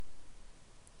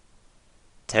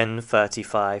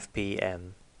10:35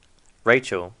 p.m.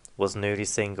 Rachel was newly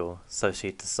single, so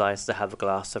she decides to have a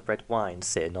glass of red wine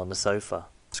sitting on the sofa.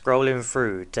 Scrolling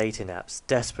through dating apps,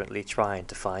 desperately trying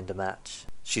to find a match.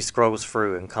 She scrolls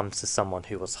through and comes to someone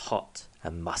who was hot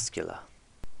and muscular.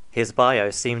 His bio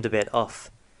seemed a bit off.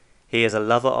 He is a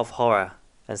lover of horror,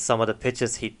 and some of the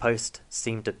pictures he'd post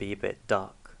seemed to be a bit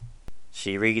dark.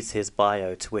 She reads his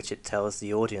bio, to which it tells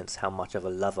the audience how much of a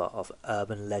lover of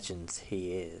urban legends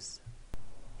he is.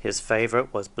 His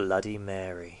favourite was Bloody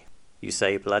Mary. You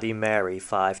say Bloody Mary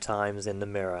 5 times in the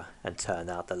mirror and turn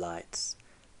out the lights.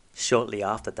 Shortly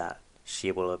after that,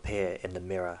 she will appear in the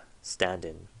mirror,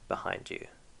 standing behind you.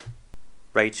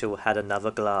 Rachel had another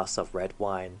glass of red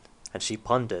wine, and she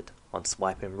pondered on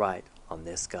swiping right on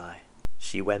this guy.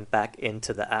 She went back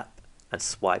into the app and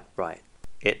swiped right.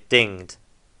 It dinged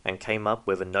and came up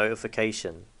with a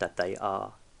notification that they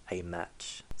are a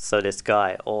match. So this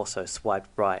guy also swiped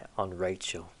right on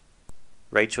Rachel.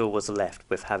 Rachel was left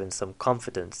with having some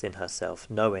confidence in herself,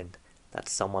 knowing that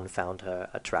someone found her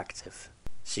attractive.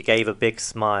 She gave a big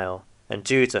smile, and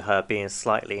due to her being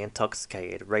slightly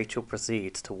intoxicated, Rachel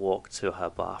proceeds to walk to her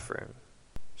bathroom.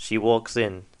 She walks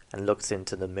in and looks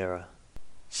into the mirror.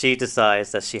 She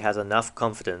decides that she has enough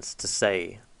confidence to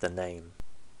say the name.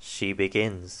 She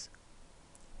begins.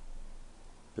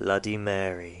 Bloody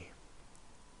Mary,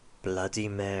 Bloody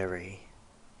Mary,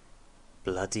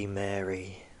 Bloody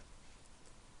Mary,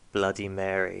 Bloody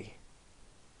Mary,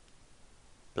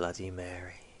 Bloody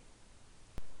Mary.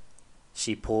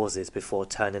 She pauses before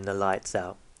turning the lights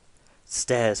out,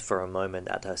 stares for a moment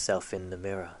at herself in the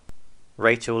mirror.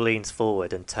 Rachel leans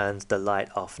forward and turns the light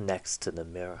off next to the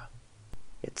mirror.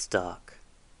 It's dark.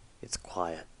 It's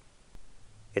quiet.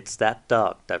 It's that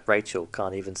dark that Rachel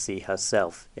can't even see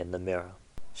herself in the mirror.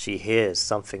 She hears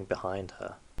something behind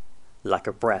her, like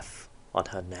a breath on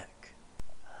her neck.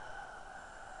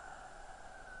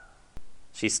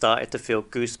 She started to feel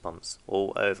goosebumps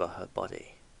all over her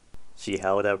body. She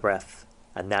held her breath,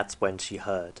 and that's when she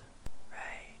heard,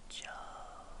 Rachel,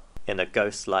 in a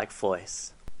ghost-like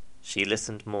voice. She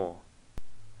listened more.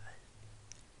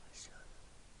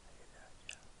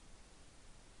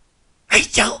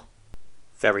 Rachel!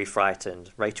 Very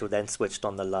frightened, Rachel then switched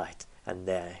on the light, and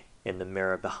there, in the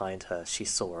mirror behind her, she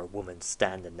saw a woman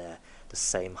standing there, the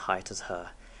same height as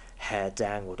her. Hair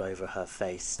dangled over her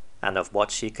face, and of what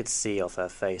she could see of her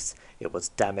face, it was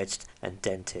damaged and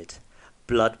dented.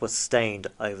 Blood was stained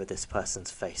over this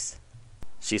person's face.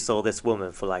 She saw this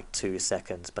woman for like 2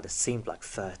 seconds, but it seemed like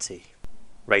 30.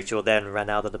 Rachel then ran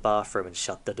out of the bathroom and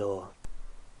shut the door.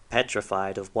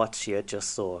 Petrified of what she had just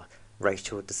saw,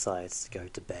 Rachel decides to go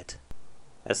to bed.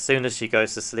 As soon as she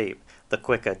goes to sleep, the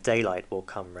quicker daylight will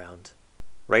come round.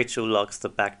 Rachel locks the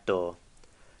back door,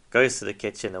 goes to the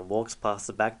kitchen and walks past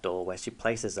the back door where she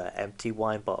places her empty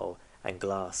wine bottle and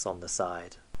glass on the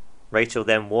side. Rachel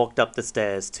then walked up the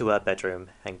stairs to her bedroom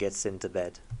and gets into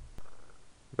bed.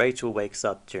 Rachel wakes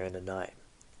up during the night.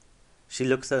 She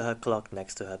looks at her clock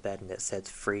next to her bed and it says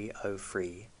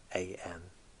 3:03 a.m.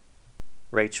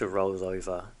 Rachel rolls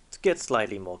over to get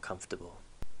slightly more comfortable.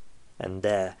 And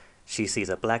there, she sees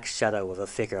a black shadow of a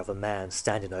figure of a man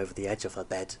standing over the edge of her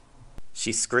bed.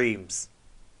 She screams,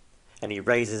 and he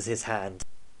raises his hand.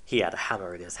 He had a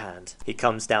hammer in his hand. He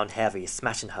comes down heavy,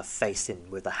 smashing her face in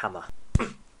with the hammer.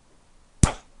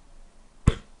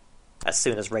 As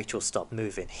soon as Rachel stopped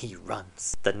moving, he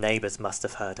runs. The neighbours must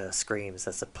have heard her screams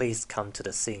as the police come to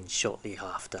the scene shortly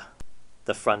after.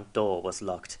 The front door was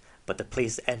locked, but the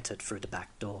police entered through the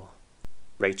back door.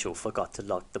 Rachel forgot to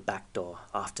lock the back door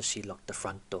after she locked the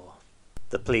front door.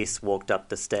 The police walked up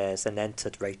the stairs and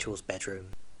entered Rachel's bedroom.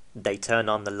 They turn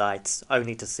on the lights,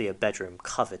 only to see a bedroom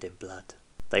covered in blood.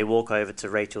 They walk over to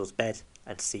Rachel's bed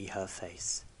and see her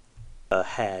face. Her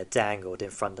hair dangled in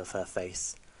front of her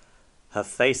face. Her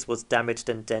face was damaged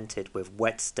and dented with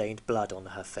wet-stained blood on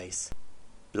her face.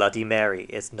 Bloody Mary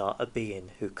is not a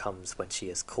being who comes when she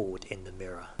is called in the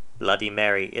mirror. Bloody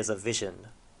Mary is a vision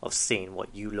of seeing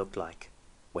what you look like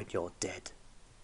when you're dead.